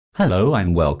Hello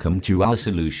and welcome to our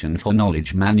solution for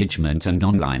knowledge management and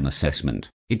online assessment.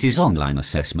 It is online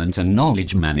assessment and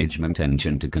knowledge management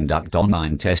engine to conduct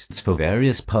online tests for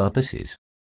various purposes.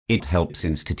 It helps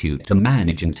institute to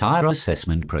manage entire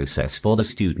assessment process for the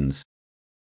students.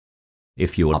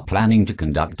 If you are planning to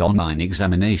conduct online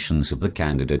examinations of the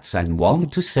candidates and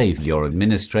want to save your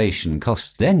administration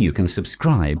costs, then you can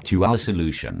subscribe to our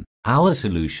solution. Our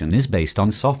solution is based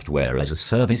on software as a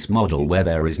service model where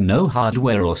there is no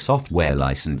hardware or software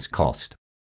license cost.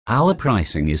 Our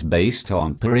pricing is based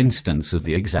on per instance of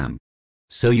the exam.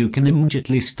 So you can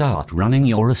immediately start running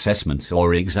your assessments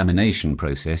or examination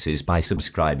processes by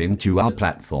subscribing to our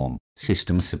platform.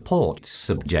 System supports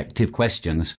subjective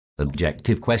questions,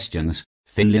 objective questions,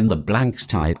 fill in the blanks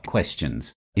type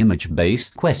questions,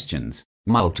 image-based questions,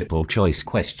 multiple choice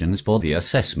questions for the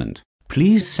assessment.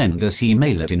 Please send us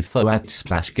email at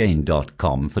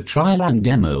info@splashgain.com for trial and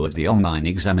demo of the online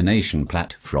examination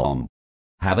platform.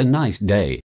 Have a nice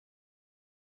day.